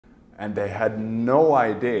and they had no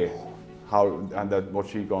idea what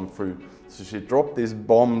she'd gone through. So she dropped this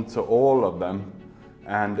bomb to all of them,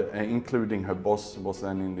 and including her boss was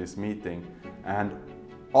then in this meeting. And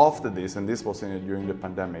after this, and this was during the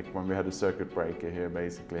pandemic when we had a circuit breaker here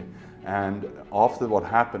basically, and after what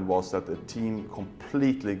happened was that the team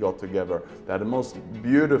completely got together. They had the most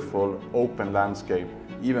beautiful open landscape.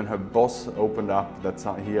 Even her boss opened up that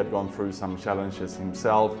he had gone through some challenges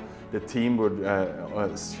himself. The team would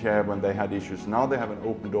share when they had issues. Now they have an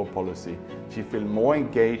open door policy. She feels more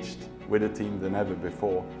engaged with the team than ever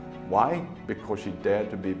before. Why? Because she dared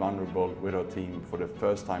to be vulnerable with her team for the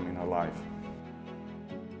first time in her life.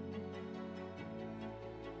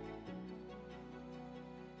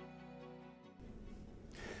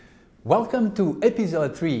 Welcome to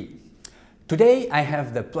episode 3. Today I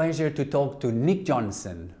have the pleasure to talk to Nick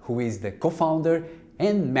Jonsson, who is the co-founder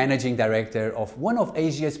and managing director of one of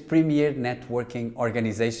Asia's premier networking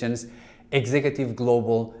organizations, Executive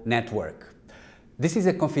Global Network. This is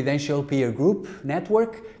a confidential peer group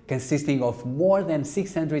network consisting of more than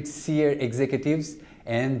 600 senior executives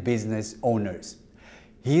and business owners.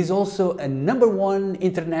 He is also a #1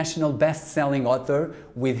 international best-selling author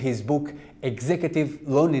with his book Executive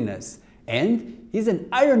Loneliness, and he's an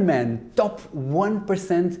Ironman top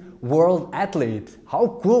 1% world athlete.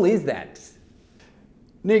 How cool is that?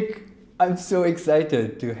 Nick, I'm so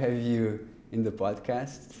excited to have you in the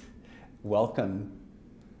podcast. Welcome.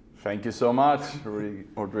 Thank you so much,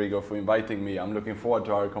 Rodrigo, for inviting me. I'm looking forward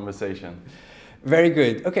to our conversation. Very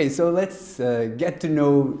good. Okay, so let's get to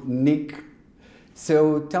know Nick.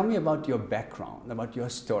 So tell me about your background, about your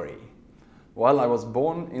story. Well, I was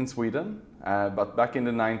born in Sweden, but back in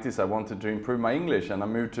the 90s I wanted to improve my English and I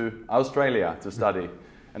moved to Australia to study.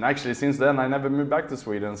 And actually since then I never moved back to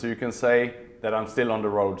Sweden, so you can say that I'm still on the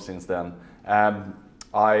road since then.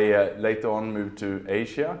 I later on moved to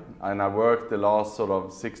Asia, and I worked the last sort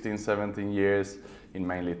of 16, 17 years in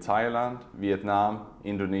mainly Thailand, Vietnam,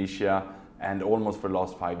 Indonesia, and almost for the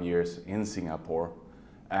last 5 years in Singapore.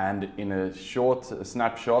 And in a short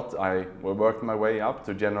snapshot, I worked my way up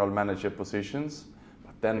to general manager positions.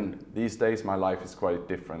 But then these days my life is quite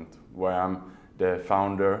different, where I'm the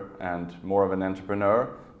founder and more of an entrepreneur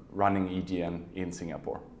running EGN in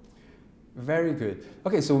Singapore. Very good.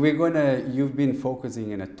 Okay, so you've been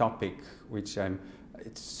focusing on a topic which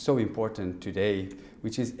it's so important today,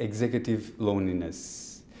 which is executive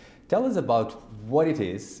loneliness. Tell us about what it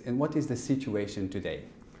is and what is the situation today.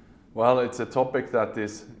 Well, it's a topic that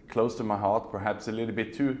is close to my heart, perhaps a little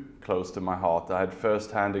bit too close to my heart. I had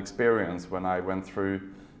first-hand experience when I went through,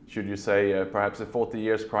 should you say, perhaps a 40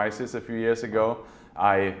 years crisis a few years ago.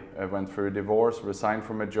 I went through a divorce, resigned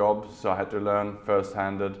from a job, so I had to learn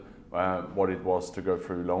first-handed what it was to go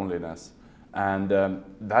through loneliness. And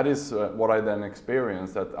that is what I then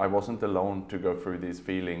experienced, that I wasn't alone to go through these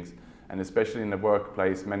feelings. And especially in the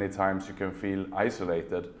workplace, many times you can feel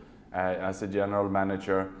isolated. As a general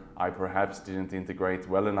manager, I perhaps didn't integrate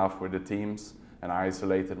well enough with the teams, and I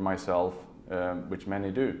isolated myself, which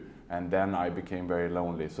many do. And then I became very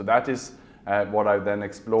lonely. So that is what I then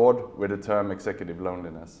explored with the term executive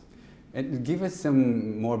loneliness. And give us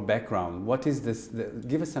some more background. What is this?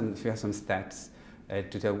 Give us some, if you have some stats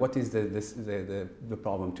to tell. What is the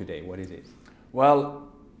problem today? What is it? Well,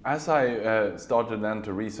 as I started then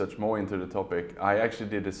to research more into the topic, I actually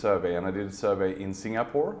did a survey, and I did a survey in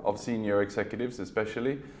Singapore of senior executives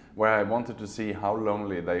especially, where I wanted to see how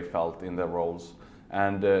lonely they felt in their roles.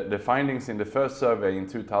 And the findings in the first survey in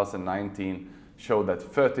 2019 showed that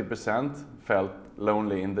 30% felt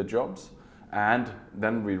lonely in the jobs. And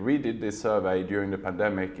then we redid this survey during the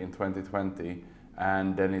pandemic in 2020,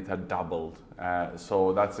 and then it had doubled.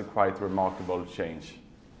 So that's a quite remarkable change.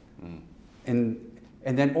 And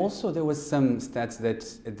then also there was some stats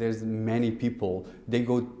that there's many people, they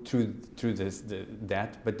go through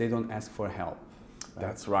that, but they don't ask for help. Right?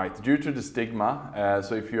 That's right. Due to the stigma,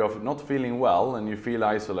 so if you are not feeling well and you feel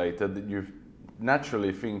isolated, you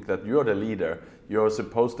naturally think that you're the leader, you're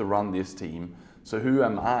supposed to run this team. So who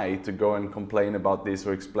am I to go and complain about this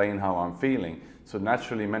or explain how I'm feeling? So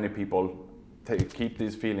naturally many people keep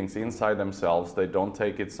these feelings inside themselves. They don't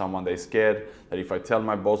take it to someone. They're scared that if I tell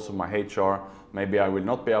my boss or my HR, maybe I will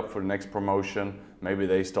not be up for the next promotion. Maybe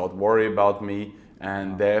they start worry about me,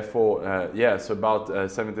 and therefore, so about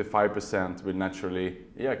 75% will naturally,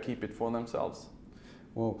 keep it for themselves.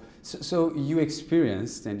 Well, so you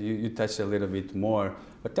experienced, and you touched a little bit more,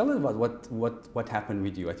 but tell us about what happened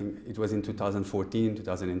with you. I think it was in 2014,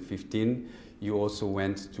 2015. You also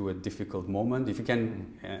went to a difficult moment. If you can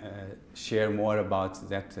share more about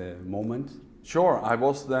that moment. Sure, I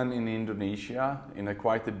was then in Indonesia in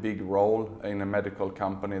quite a big role in a medical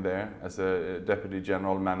company there as a deputy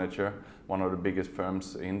general manager, one of the biggest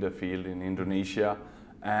firms in the field in Indonesia.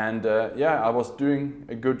 And yeah, I was doing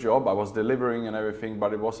a good job, I was delivering and everything,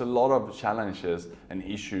 but it was a lot of challenges and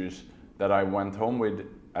issues that I went home with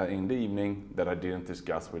in the evening that I didn't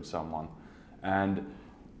discuss with someone. And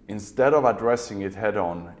instead of addressing it head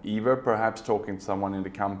on, either perhaps talking to someone in the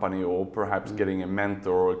company or perhaps getting a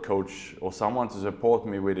mentor or a coach or someone to support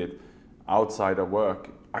me with it outside of work,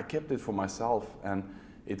 I kept it for myself, and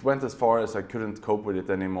it went as far as I couldn't cope with it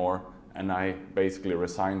anymore, and I basically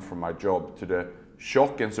resigned from my job, to the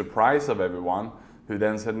shock and surprise of everyone, who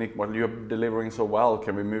then said, Nick, well, you're delivering so well,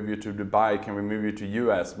 can we move you to Dubai, can we move you to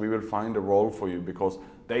US, we will find a role for you, because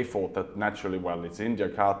they thought that naturally, well, it's in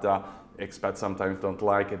Jakarta, expats sometimes don't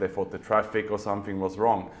like it, they thought the traffic or something was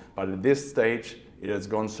wrong. But at this stage, it has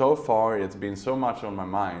gone so far, it's been so much on my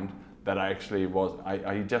mind that I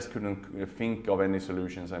just couldn't think of any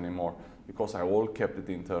solutions anymore, because I all kept it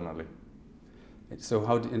internally. So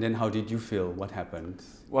how did you feel? What happened?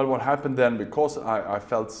 Well, what happened then, because I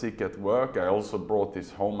felt sick at work, I also brought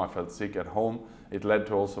this home, I felt sick at home. It led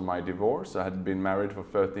to also my divorce. I had been married for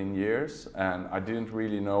 13 years and I didn't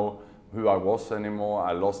really know who I was anymore.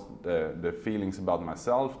 I lost the feelings about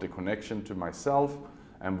myself, the connection to myself,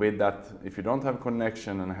 and with that, if you don't have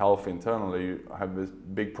connection and health internally, you have a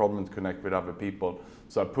big problem to connect with other people.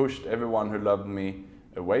 So I pushed everyone who loved me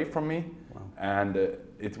away from me. Wow. And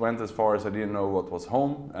it went as far as I didn't know what was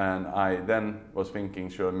home, and I then was thinking,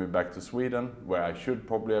 should I move back to Sweden, where I should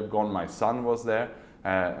probably have gone. My son was there,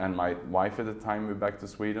 and my wife at the time moved back to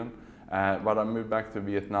Sweden. But I moved back to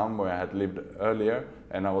Vietnam, where I had lived earlier,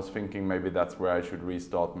 and I was thinking maybe that's where I should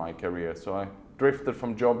restart my career. So I drifted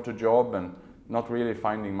from job to job and not really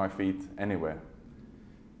finding my feet anywhere.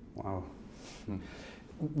 Wow.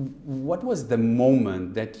 What was the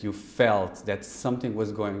moment that you felt that something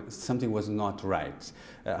was not right?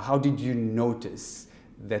 How did you notice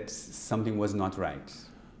that something was not right?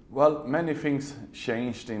 Well, many things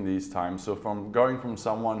changed in these times. So from going from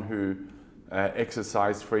someone who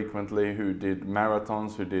exercised frequently, who did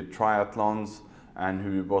marathons, who did triathlons, and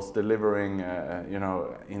who was delivering, you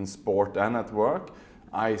know, in sport and at work,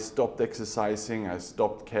 I stopped exercising. I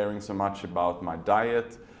stopped caring so much about my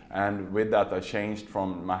diet, and with that,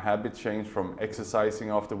 my habits changed from exercising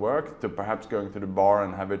after work to perhaps going to the bar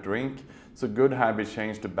and have a drink. So good habits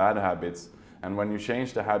changed to bad habits. And when you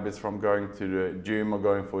change the habits from going to the gym or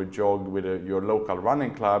going for a jog with your local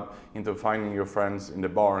running club into finding your friends in the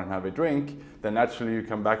bar and have a drink, then naturally you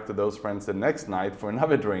come back to those friends the next night for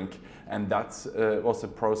another drink. And that was a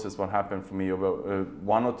process what happened for me over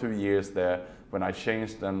 1 or 2 years there, when I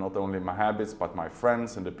changed then not only my habits but my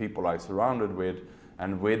friends and the people I surrounded with.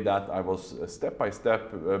 And with that, I was step by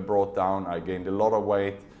step brought down. I gained a lot of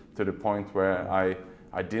weight to the point where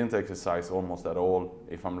I didn't exercise almost at all,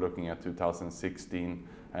 if I'm looking at 2016,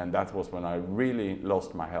 and that was when I really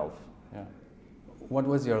lost my health. Yeah. What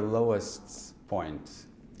was your lowest point?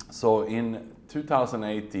 So in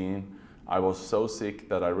 2018, I was so sick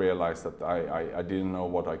that I realized that I didn't know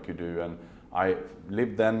what I could do, and I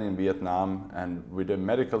lived then in Vietnam, and with the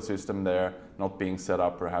medical system there not being set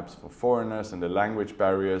up perhaps for foreigners and the language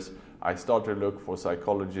barriers, I started to look for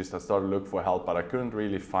psychologists, I started to look for help, but I couldn't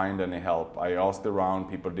really find any help. I asked around,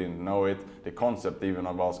 people didn't know it. The concept even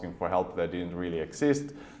of asking for help there didn't really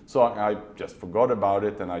exist. So I just forgot about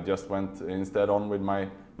it, and I just went instead on with my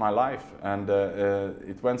life. And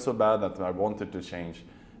it went so bad that I wanted to change.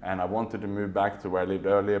 And I wanted to move back to where I lived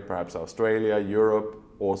earlier, perhaps Australia, Europe,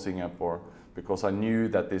 or Singapore, because I knew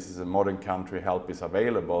that this is a modern country, help is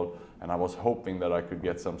available, and I was hoping that I could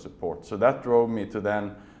get some support. So that drove me to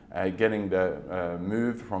then getting the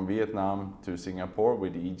move from Vietnam to Singapore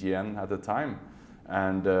with EGN at the time.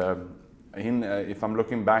 And if I'm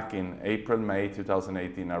looking back in April, May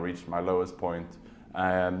 2018, I reached my lowest point.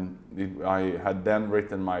 I had then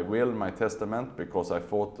written my will, my testament, because I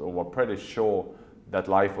thought, or was pretty sure that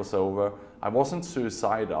life was over. I wasn't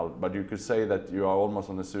suicidal, but you could say that you are almost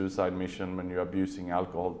on a suicide mission when you're abusing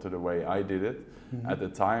alcohol to the way I did it at the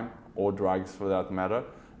time, or drugs for that matter.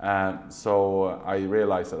 So I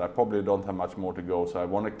realized that I probably don't have much more to go, so I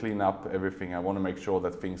want to clean up everything. I want to make sure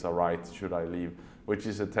that things are right should I leave, which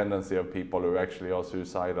is a tendency of people who actually are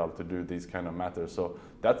suicidal to do these kind of matters. So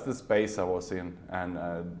that's the space I was in, and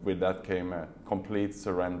with that came a complete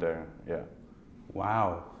surrender. Yeah.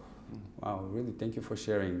 Wow. Wow, really, thank you for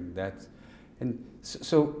sharing that. And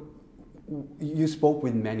so you spoke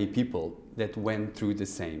with many people that went through the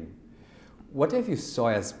same. what have you saw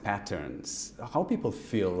as patterns? How people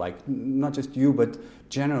feel, like not just you, but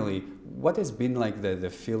generally, what has been like the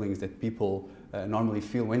feelings that people normally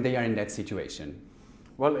feel when they are in that situation?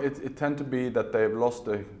 Well, it tend to be that they've lost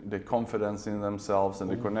the confidence in themselves and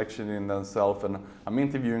the connection in themselves. And I'm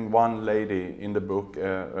interviewing one lady in the book,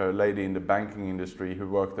 a lady in the banking industry who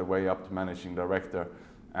worked her way up to managing director.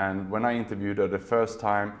 And when I interviewed her the first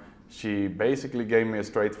time, she basically gave me a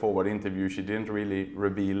straightforward interview. She didn't really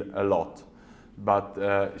reveal a lot.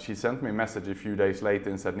 But she sent me a message a few days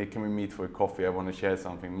later and said, Nick, can we meet for a coffee? I want to share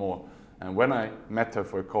something more. And when I met her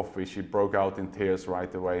for a coffee, she broke out in tears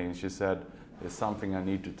right away and she said, there's something I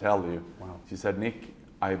need to tell you. Wow. She said, Nick,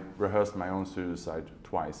 I rehearsed my own suicide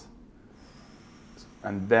twice.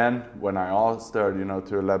 And then when I asked her,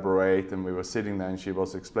 to elaborate, and we were sitting there and she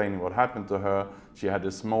was explaining what happened to her, she had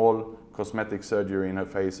a small cosmetic surgery in her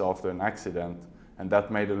face after an accident, and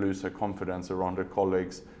that made her lose her confidence around her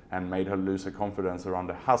colleagues and made her lose her confidence around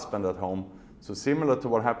her husband at home. So similar to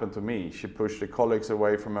what happened to me, she pushed the colleagues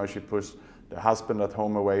away from her, she pushed the husband at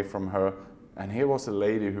home away from her, and here was a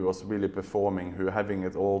lady who was really performing, who having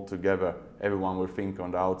it all together, everyone would think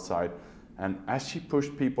on the outside. And as she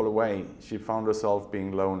pushed people away, she found herself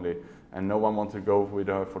being lonely, and no one wanted to go with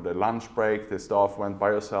her for the lunch break. The staff went by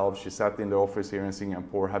herself. She sat in the office here in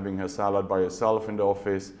Singapore, having her salad by herself in the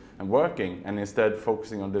office and working, and instead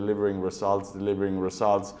focusing on delivering results,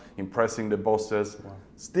 impressing the bosses, wow.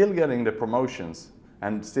 Still getting the promotions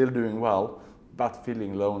and still doing well, but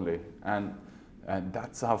feeling lonely. And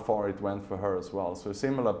that's how far it went for her as well. So a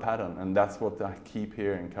similar pattern, and that's what I keep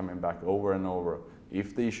hearing coming back over and over.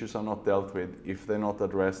 If the issues are not dealt with, if they're not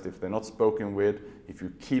addressed, if they're not spoken with, if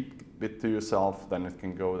you keep it to yourself, then it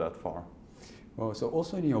can go that far. Well, so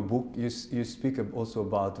also in your book, you speak also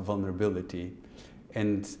about vulnerability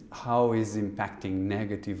and how it's impacting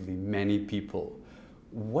negatively many people.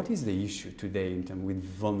 What is the issue today in terms with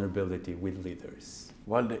vulnerability with leaders?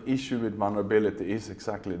 Well, the issue with vulnerability is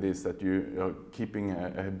exactly this, that you are keeping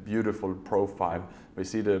a beautiful profile. We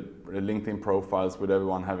see the LinkedIn profiles with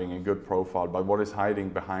everyone having a good profile, but what is hiding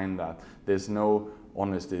behind that? There's no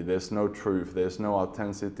honesty, there's no truth, there's no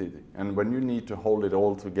authenticity. And when you need to hold it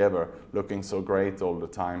all together, looking so great all the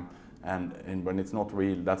time, and when it's not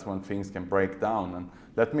real, that's when things can break down. And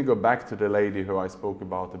let me go back to the lady who I spoke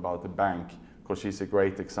about the bank, because she's a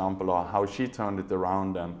great example of how she turned it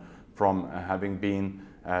around, and from having been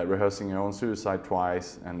rehearsing her own suicide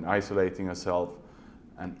twice and isolating herself.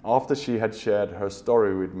 And after she had shared her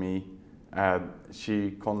story with me,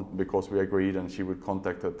 because we agreed and she would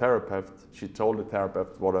contact her therapist, she told the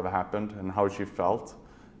therapist whatever happened and how she felt.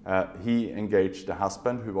 He engaged the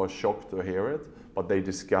husband, who was shocked to hear it, but they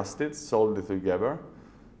discussed it, solved it together.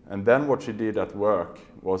 And then what she did at work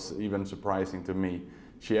was even surprising to me.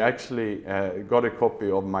 She actually got a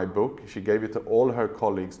copy of my book. She gave it to all her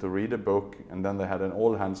colleagues to read the book, and then they had an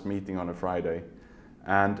all-hands meeting on a Friday.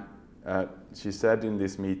 And she said in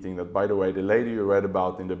this meeting that, by the way, the lady you read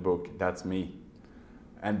about in the book, that's me.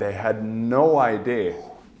 And they had no idea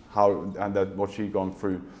what she'd gone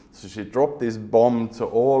through. So she dropped this bomb to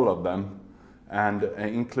all of them, and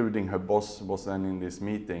including her boss was then in this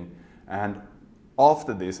meeting. And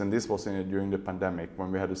after this, and this was during the pandemic,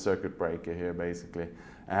 when we had a circuit breaker here basically,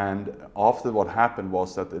 and after what happened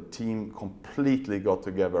was that the team completely got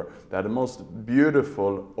together. They had the most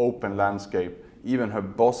beautiful open landscape. Even her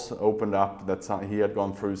boss opened up that he had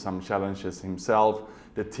gone through some challenges himself.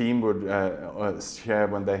 The team would share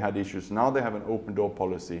when they had issues. Now they have an open door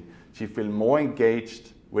policy. She feels more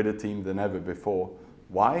engaged with the team than ever before.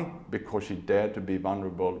 Why? Because she dared to be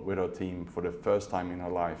vulnerable with her team for the first time in her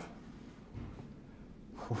life.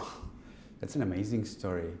 That's an amazing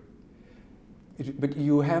story. But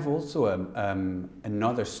you have also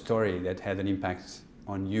another story that had an impact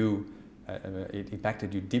on you, it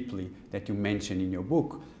impacted you deeply, that you mentioned in your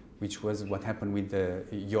book, which was what happened with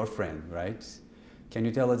your friend, right? Can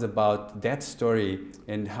you tell us about that story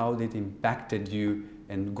and how it impacted you,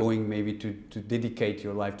 and going maybe to dedicate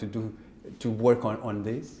your life to work on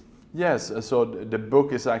this? Yes, so the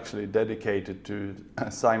book is actually dedicated to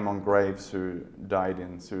Simon Graves, who died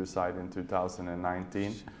in suicide in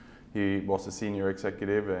 2019. He was a senior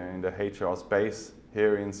executive in the HR space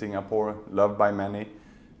here in Singapore, loved by many.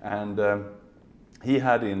 And he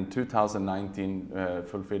had in 2019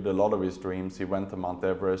 fulfilled a lot of his dreams. He went to Mount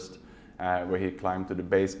Everest, where he climbed to the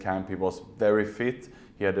base camp. He was very fit.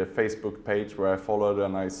 He had a Facebook page where I followed,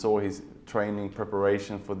 and I saw his training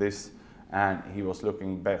preparation for this, and he was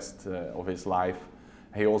looking best of his life.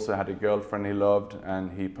 He also had a girlfriend he loved,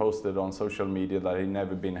 and he posted on social media that he'd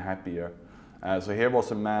never been happier. So here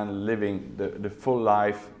was a man living the full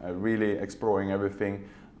life, really exploring everything.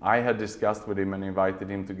 I had discussed with him and invited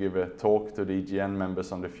him to give a talk to the EGN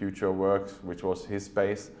members on the future of work, which was his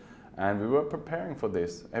space. And we were preparing for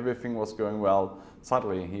this. Everything was going well.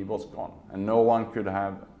 Suddenly he was gone, and no one could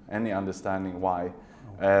have any understanding why.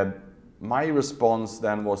 My response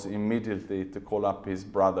then was immediately to call up his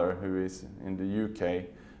brother, who is in the UK,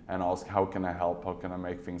 and ask, how can I help? How can I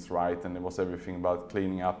make things right? And it was everything about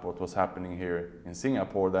cleaning up what was happening here in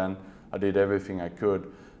Singapore then. I did everything I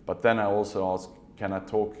could. But then I also asked, can I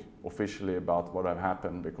talk officially about what had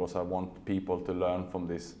happened? Because I want people to learn from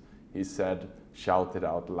this. He said, shout it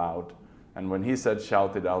out loud. And when he said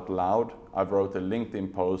shout it out loud, I wrote a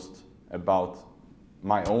LinkedIn post about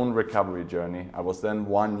my own recovery journey. I was then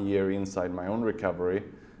 1 year inside my own recovery,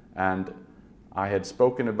 and I had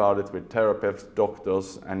spoken about it with therapists,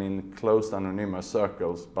 doctors, and in closed anonymous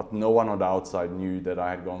circles, but no one on the outside knew that I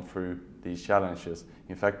had gone through these challenges.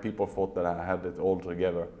 In fact, people thought that I had it all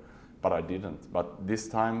together, but I didn't. But this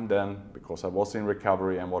time then, because I was in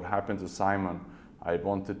recovery and what happened to Simon, I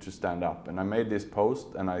wanted to stand up. And I made this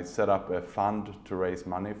post, and I set up a fund to raise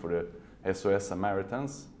money for the SOS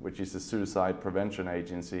Samaritans, which is a suicide prevention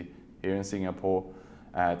agency here in Singapore,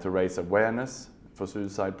 to raise awareness for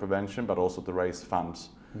suicide prevention, but also to raise funds.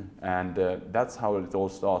 And that's how it all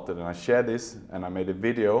started. And I shared this, and I made a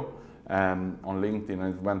video on LinkedIn,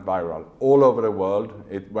 and it went viral. All over the world,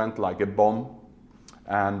 it went like a bomb.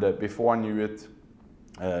 And before I knew it,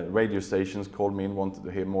 radio stations called me and wanted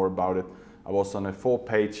to hear more about it. I was on a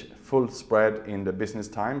 4-page full spread in the Business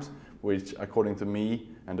Times, which according to me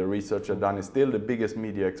and the research I've done is still the biggest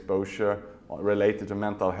media exposure related to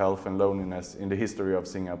mental health and loneliness in the history of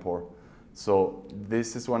Singapore. So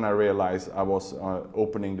this is when I realized I was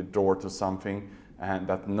opening the door to something and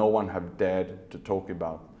that no one had dared to talk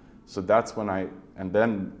about. So that's when and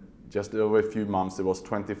then just over a few months there was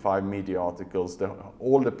 25 media articles.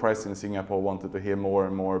 All the press in Singapore wanted to hear more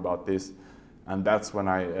and more about this. And that's when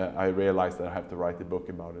I realized that I have to write a book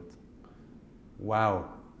about it. Wow,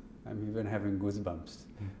 I'm even having goosebumps.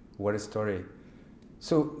 What a story.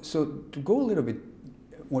 So to go a little bit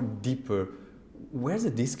more deeper, where's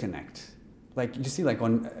the disconnect? Like you see, like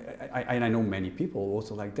I know many people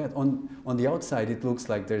also like that. On the outside, it looks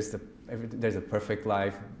like there's a perfect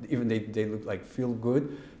life. Even they look like feel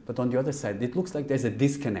good, but on the other side, it looks like there's a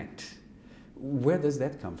disconnect. Where does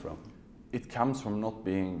that come from? It comes from not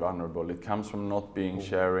being vulnerable. It comes from not being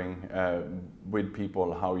sharing with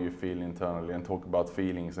people how you feel internally and talk about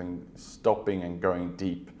feelings and stopping and going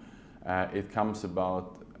deep. It comes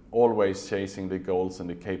about always chasing the goals and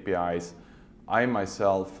the KPIs. I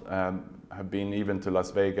myself have been even to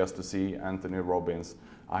Las Vegas to see Anthony Robbins.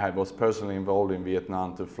 I was personally involved in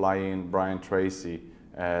Vietnam to fly in Brian Tracy,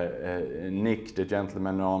 Nick, the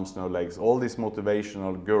gentleman, no arms, no legs, all these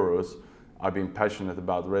motivational gurus I've been passionate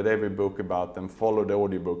about, read every book about them, followed the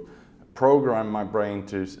audiobook, programmed my brain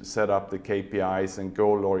to set up the KPIs and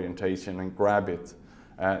goal orientation and grab it.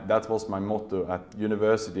 That was my motto. At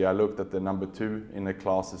university, I looked at the number 2 in the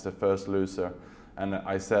class as the first loser. And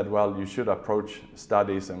I said, well, you should approach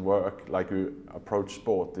studies and work like you approach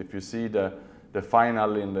sport. If you see the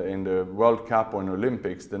final in the World Cup or in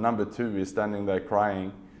Olympics, the number 2 is standing there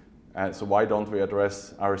crying. So why don't we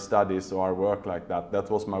address our studies or our work like that? That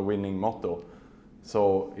was my winning motto.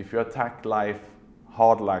 So if you attack life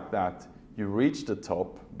hard like that, you reach the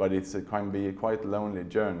top, but it can be a quite lonely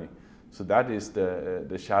journey. So that is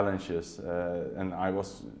the challenges, and I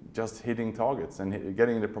was just hitting targets and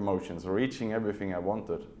getting the promotions, reaching everything I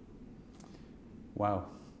wanted. Wow.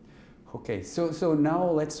 Okay, so now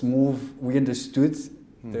let's move. We understood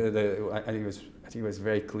I think it was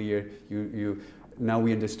very clear. Now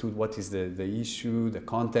we understood what is the issue, the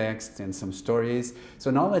context, and some stories.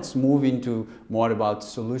 So now let's move into more about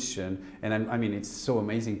solution. And I mean, it's so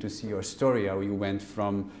amazing to see your story, how you went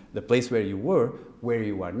from the place where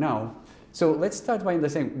you are now. So let's start by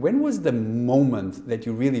understanding, when was the moment that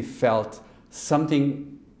you really felt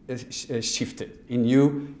something shifted in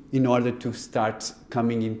you in order to start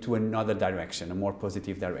coming into another direction, a more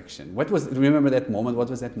positive direction? Remember that moment? What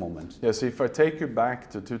was that moment? Yes, if I take you back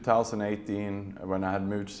to 2018, when I had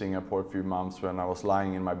moved to Singapore a few months, when I was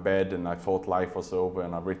lying in my bed and I thought life was over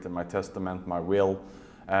and I've written my testament, my will,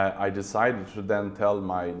 I decided to then tell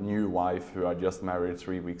my new wife, who I just married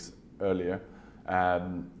 3 weeks earlier,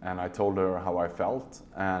 and I told her how I felt,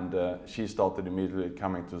 and she started immediately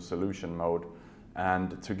coming to solution mode.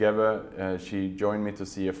 And together she joined me to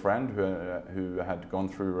see a friend who had gone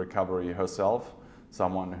through recovery herself,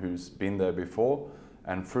 someone who's been there before.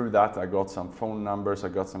 And through that I got some phone numbers, I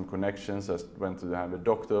got some connections, I went to have a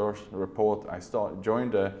doctor's report. I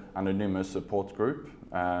joined an anonymous support group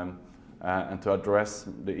and to address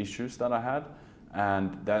the issues that I had.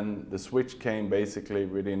 And then the switch came basically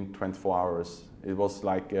within 24 hours. It was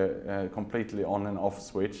like a completely on and off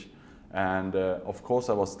switch. And of course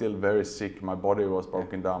I was still very sick, my body was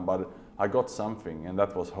broken down, but I got something, and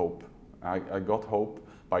that was hope. I got hope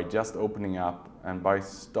by just opening up, and by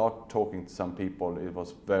start talking to some people, it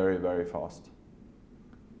was very, very fast.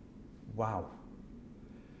 Wow.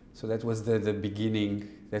 So that was the beginning,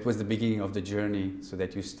 that was the beginning of the journey, so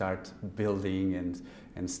that you start building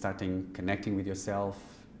and starting connecting with yourself,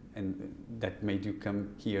 and that made you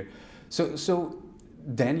come here. So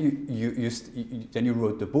then you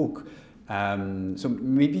wrote the book. So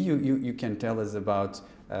maybe you can tell us about,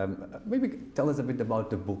 maybe tell us a bit about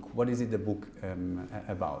the book. What is it the book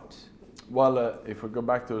about? Well, if we go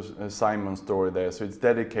back to Simon's story there, so it's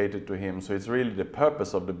dedicated to him. So it's really the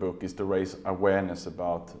purpose of the book is to raise awareness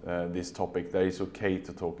about this topic. That it's okay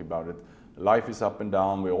to talk about it. Life is up and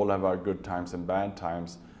down. We all have our good times and bad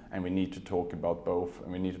times, and we need to talk about both.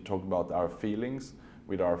 And we need to talk about our feelings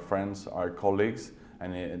with our friends, our colleagues,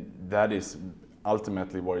 and that is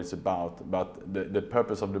ultimately what it's about. But the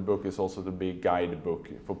purpose of the book is also to be a guidebook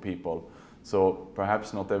for people. So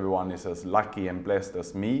perhaps not everyone is as lucky and blessed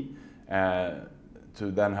as me, to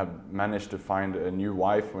then have managed to find a new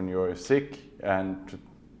wife when you're sick, and to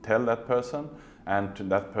tell that person, and to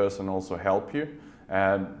that person also help you.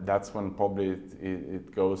 That's when probably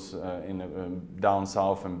it goes in down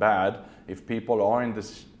south and bad. If people are in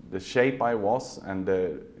the shape I was, and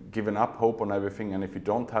given up hope on everything, and if you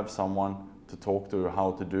don't have someone to talk to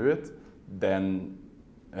how to do it, then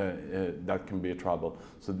that can be a trouble.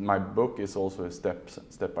 So my book is also a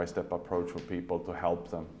step-by-step approach for people to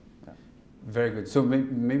help them. Very good. So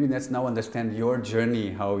maybe let's now understand your journey,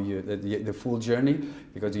 how you the full journey,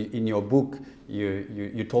 because in your book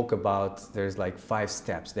you talk about there's like 5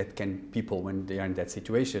 steps that can people, when they are in that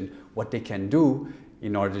situation, what they can do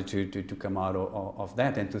in order to come out of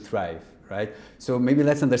that and to thrive, right? So maybe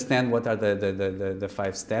let's understand what are the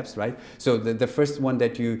 5 steps, right? So the first one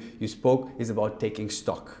that you spoke is about taking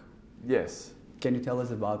stock. Yes. Can you tell us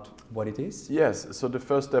about what it is? Yes, so the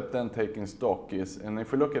first step then, taking stock, is, and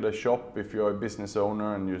if we look at a shop, if you're a business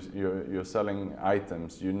owner and you're selling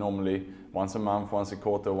items, you normally once a month, once a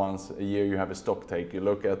quarter, once a year you have a stock take. You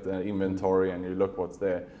look at the inventory and you look what's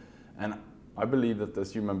there. And I believe that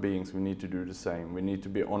as human beings we need to do the same. We need to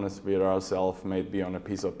be honest with ourselves, maybe on a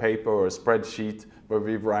piece of paper or a spreadsheet where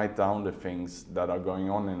we write down the things that are going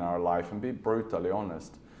on in our life and be brutally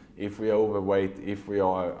honest. If we are overweight, if we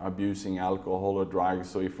are abusing alcohol or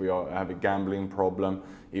drugs, or if we have a gambling problem,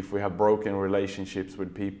 if we have broken relationships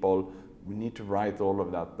with people, we need to write all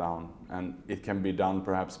of that down. And it can be done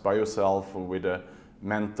perhaps by yourself or with a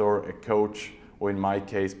mentor, a coach, or in my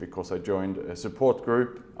case, because I joined a support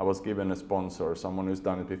group, I was given a sponsor, someone who's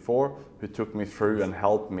done it before, who took me through and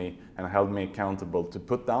helped me and held me accountable to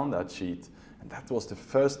put down that sheet. And that was the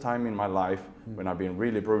first time in my life when I've been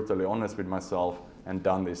really brutally honest with myself and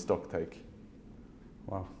done this stock take.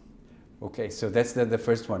 Wow. Okay, so that's the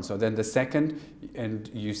first one. So then the second, and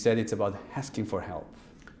you said it's about asking for help.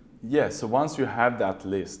 Yes, so once you have that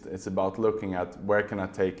list, it's about looking at where can I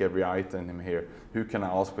take every item in here? Who can I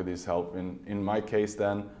ask for this help? In my case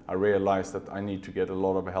then, I realized that I need to get a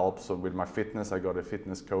lot of help. So with my fitness, I got a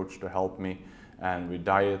fitness coach to help me. And with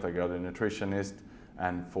diet, I got a nutritionist.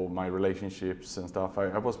 And for my relationships and stuff,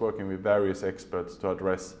 I was working with various experts to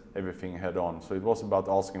address everything head on. So it was about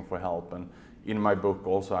asking for help. And in my book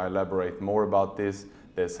also I elaborate more about this.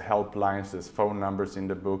 There's helplines, there's phone numbers in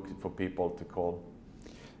the book for people to call.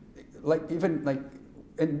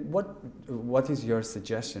 And what is your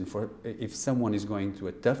suggestion for if someone is going through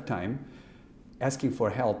a tough time, asking for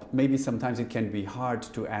help? Maybe sometimes it can be hard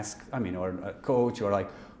to ask, or a coach, or like,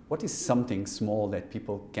 what is something small that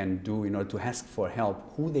people can do in order to ask for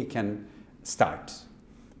help? Who they can start?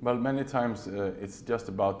 Well, many times it's just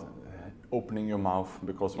about opening your mouth,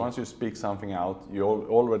 because once you speak something out, you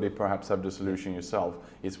already perhaps have the solution yourself.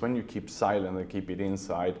 It's when you keep silent and keep it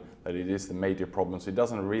inside that it is the major problem. So it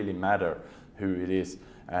doesn't really matter who it is.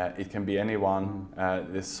 It can be anyone.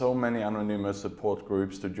 There's so many anonymous support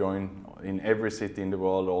groups to join in every city in the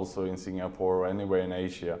world, also in Singapore or anywhere in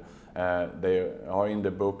Asia. They are in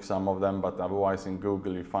the book, some of them, but otherwise in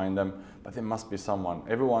Google you find them. But there must be someone.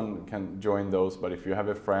 Everyone can join those, but if you have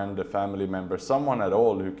a friend, a family member, someone at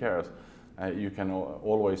all who cares, you can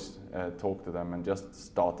always talk to them and just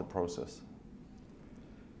start the process.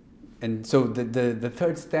 And so the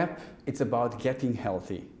third step, it's about getting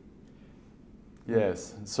healthy.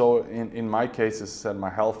 Yes, so in my case, as I said, my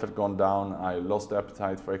health had gone down. I lost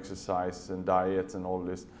appetite for exercise and diet and all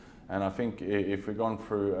this. And I think if we've gone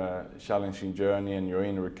through a challenging journey and you're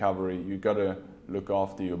in recovery, you got to look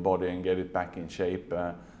after your body and get it back in shape,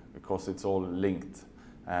 because it's all linked,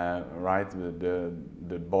 right?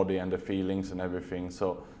 The body and the feelings and everything.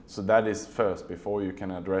 So that is first before you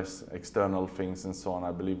can address external things and so on.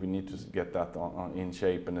 I believe we need to get that in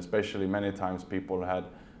shape, and especially many times people had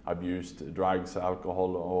abused drugs,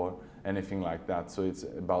 alcohol, or anything like that. So it's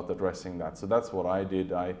about addressing that. So that's what I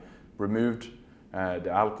did. I removed the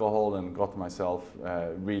alcohol and got myself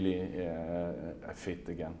really fit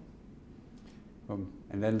again.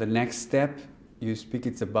 And then the next step, you speak,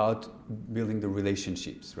 it's about building the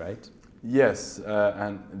relationships, right? Yes,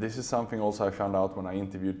 and this is something also I found out when I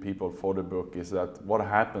interviewed people for the book, is that what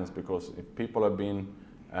happens, because if people have been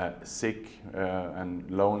sick and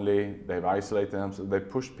lonely, they've isolated themselves, they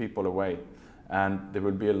push people away, and there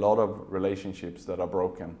will be a lot of relationships that are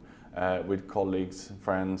broken with colleagues,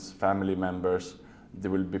 friends, family members.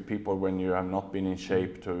 There will be people when you have not been in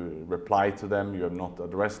shape to reply to them, you have not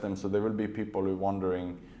addressed them, so there will be people who are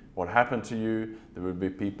wondering what happened to you. There will be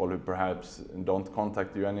people who perhaps don't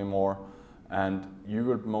contact you anymore, and you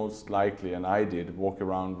will most likely, and I did, walk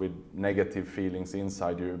around with negative feelings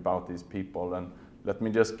inside you about these people. And let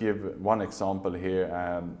me just give one example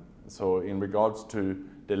here. So in regards to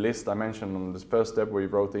the list I mentioned on this first step where you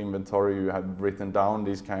wrote the inventory, you had written down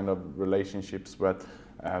these kind of relationships that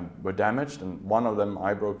were damaged, and one of them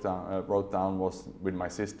I wrote down was with my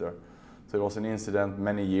sister. So it was an incident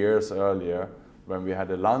many years earlier when we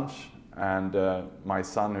had a lunch, and my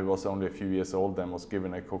son, who was only a few years old then, was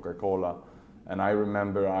given a Coca-Cola. And I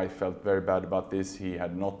remember I felt very bad about this. He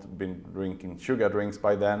had not been drinking sugar drinks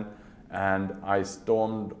by then, and I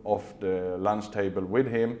stormed off the lunch table with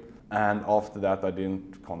him. And after that, I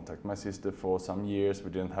didn't contact my sister for some years. We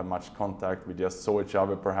didn't have much contact. We just saw each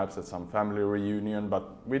other perhaps at some family reunion,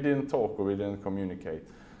 but we didn't talk or we didn't communicate.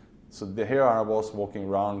 So here I was walking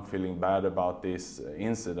around feeling bad about this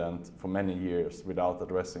incident for many years without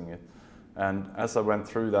addressing it. And as I went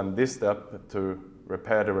through then this step to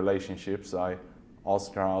repair the relationships, I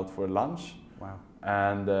asked her out for lunch. Wow.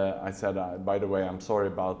 And I said, by the way, I'm sorry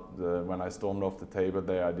about when I stormed off the table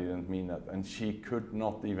there, I didn't mean that. And she could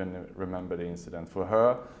not even remember the incident. For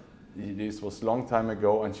her, this was a long time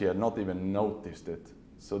ago and she had not even noticed it.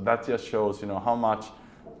 So that just shows, you know, how much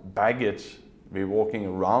baggage we're walking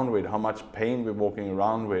around with, how much pain we're walking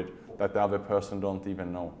around with that the other person don't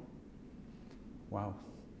even know. Wow,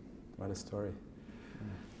 what a story.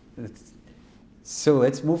 So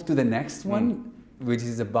let's move to the next one, which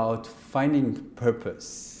is about finding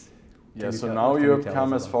purpose. Yeah, so now you have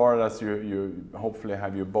come as far as you hopefully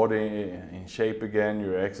have your body in shape again,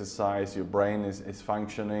 you exercise, your brain is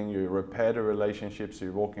functioning, you repair the relationships,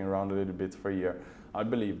 you're walking around a little bit freer. I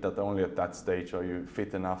believe that only at that stage are you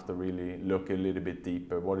fit enough to really look a little bit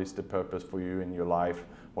deeper. What is the purpose for you in your life?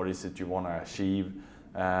 What is it you want to achieve?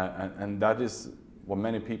 And that is what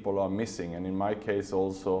many people are missing. And in my case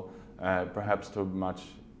also, perhaps too much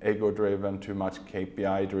ego-driven, too much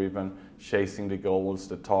KPI-driven, chasing the goals,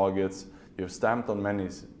 the targets. You've stamped on many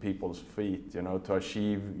people's feet, you know, to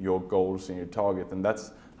achieve your goals and your target. And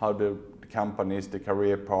that's how the companies, the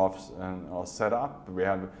career paths are set up. We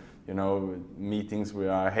have, you know, meetings with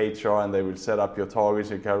our HR, and they will set up your targets,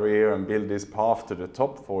 your career, and build this path to the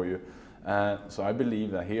top for you. So I believe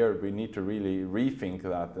that here we need to really rethink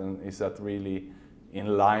that, and is that really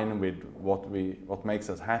in line with what makes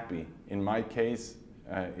us happy? In my case,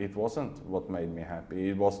 it wasn't what made me happy.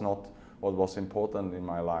 It was not what was important in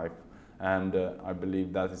my life. And I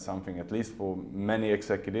believe that is something, at least for many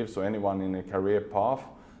executives or anyone in a career path,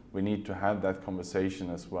 we need to have that conversation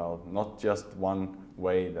as well. Not just one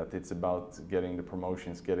way that it's about getting the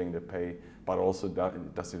promotions, getting the pay, but also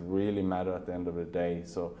does it really matter at the end of the day?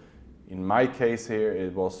 So in my case here,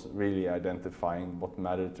 it was really identifying what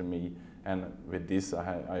mattered to me. And with this,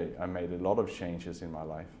 I made a lot of changes in my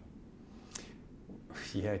life.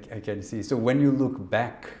 Yeah, I can see. So when you look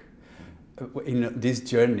back in this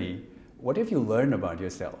journey, what have you learned about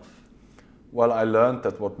yourself? Well, I learned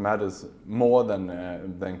that what matters more than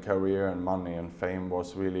career and money and fame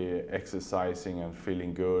was really exercising and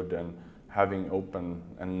feeling good and having open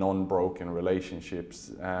and non-broken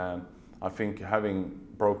relationships. I think having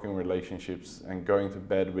broken relationships and going to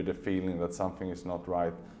bed with the feeling that something is not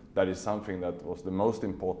right, that is something that was the most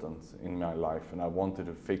important in my life, and I wanted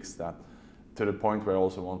to fix that to the point where I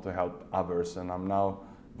also want to help others. And I'm now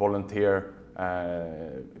volunteer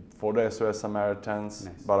for the SOS Samaritans,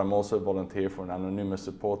 nice. But I'm also a volunteer for an anonymous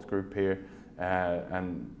support group here,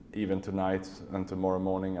 and even tonight and tomorrow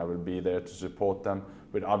morning I will be there to support them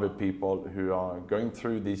with other people who are going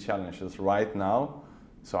through these challenges right now.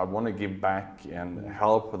 So I want to give back and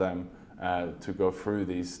help them to go through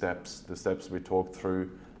these steps, the steps we talked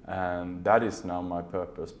through, And that is now my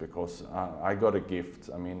purpose, because I got a gift.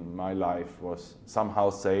 I mean, my life was somehow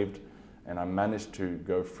saved, and I managed to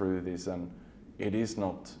go through this, and it is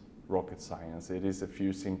not rocket science. It is a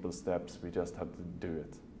few simple steps. We just have to do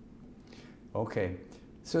it. Okay.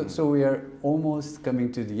 So we are almost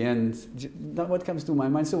coming to the end. What comes to my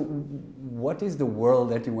mind? So what is the world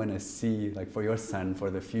that you want to see, like for your son,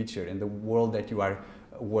 for the future, and the world that you are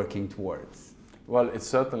working towards? Well, it's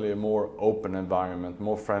certainly a more open environment,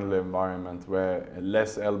 more friendly environment, where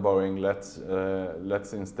less elbowing, let's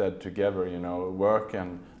instead together, you know, work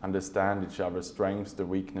and understand each other's strengths, the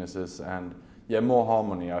weaknesses, and more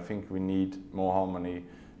harmony. I think we need more harmony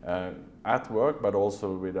at work, but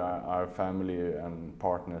also with our family and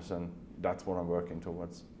partners, and that's what I'm working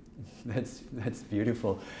towards. That's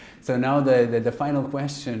beautiful. So now the final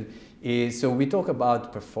question is, so we talk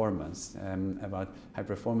about performance, about high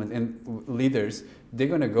performance, and leaders, they're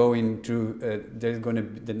going to go into, there's going to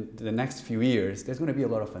be the next few years, there's going to be a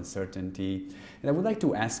lot of uncertainty. And I would like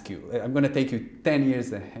to ask you, I'm going to take you 10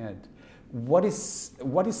 years ahead. What is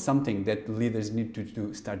something that leaders need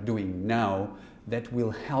to start doing now that will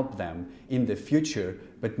help them in the future,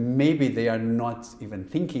 but maybe they are not even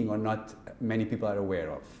thinking, or not many people are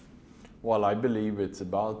aware of? Well, I believe it's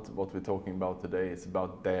about what we're talking about today. It's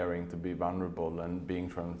about daring to be vulnerable and being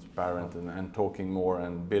transparent, and talking more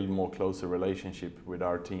and build more closer relationship with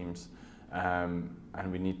our teams. And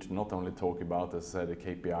we need to not only talk about, as I said, the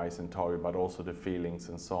KPIs and target, but also the feelings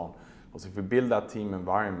and so on. Because if we build that team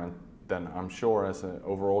environment, then I'm sure as an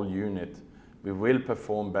overall unit, we will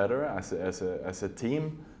perform better as a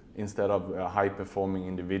team, instead of high-performing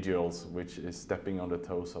individuals, which is stepping on the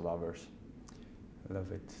toes of others.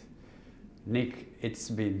 Love it. Nick, it's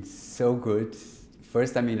been so good.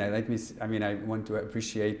 First, I want to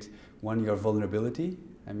appreciate, one, your vulnerability,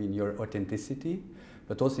 your authenticity,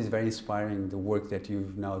 but also it's very inspiring, the work that you're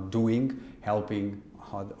now doing, helping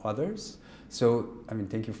others. So,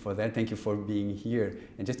 thank you for that. Thank you for being here,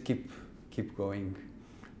 and just keep going.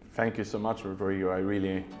 Thank you so much, Rodrigo. I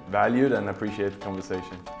really valued and appreciate the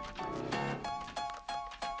conversation.